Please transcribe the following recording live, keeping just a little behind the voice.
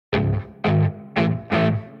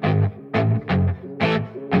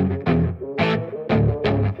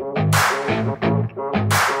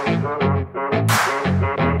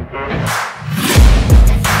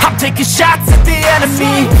taking shots at the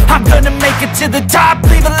enemy. I'm gonna make it to the top,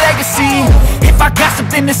 leave a legacy. If I got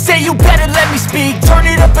something to say, you better let me speak. Turn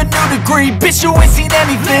it up a new degree, bitch, you ain't seen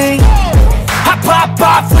anything. I pop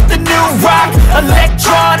off with the new rock,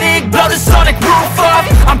 electronic, blow the sonic roof up.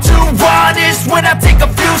 I'm too honest when I take a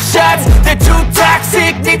few shots. They're too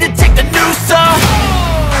toxic, need to take the noose off.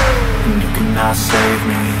 And you cannot save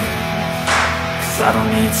me, 'cause I don't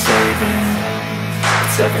need saving.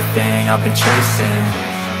 It's everything I've been chasing,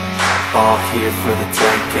 all here for the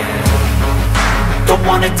taking. Don't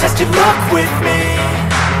wanna test your luck with me,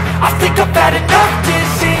 I think I've had enough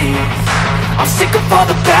disease. I'm sick of all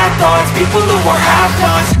the bad thoughts, people who are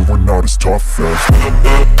half-nots. You are not as tough as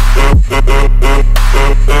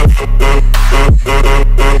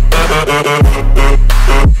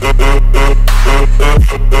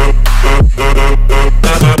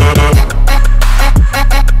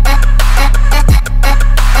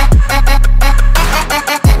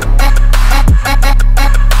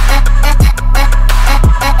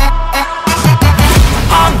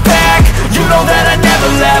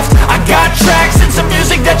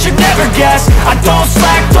I don't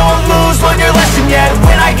slack, don't lose, learn your lesson yet.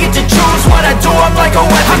 When I get to choose what I do, I'm like a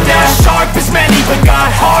weapon. I'm not sharp as many, but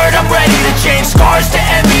got hard, I'm ready to change. Scars to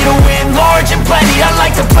envy, to win large and plenty. I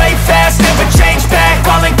like to play fast, never change back.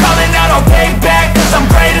 Calling out, I'll pay back, 'cause I'm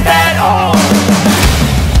great at that. Oh,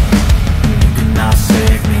 you cannot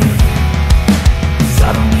save me, 'cause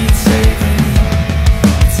I don't need saving.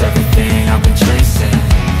 It's everything I've been chasing,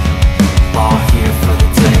 all here for the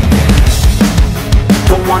taking.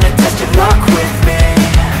 Don't wanna test your luck with me,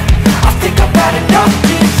 I think I've had enough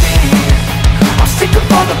disease. I'm sick of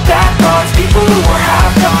all the bad thoughts, people who are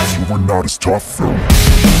half-nots. you are not as tough though.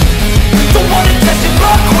 Don't wanna test your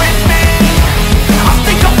luck with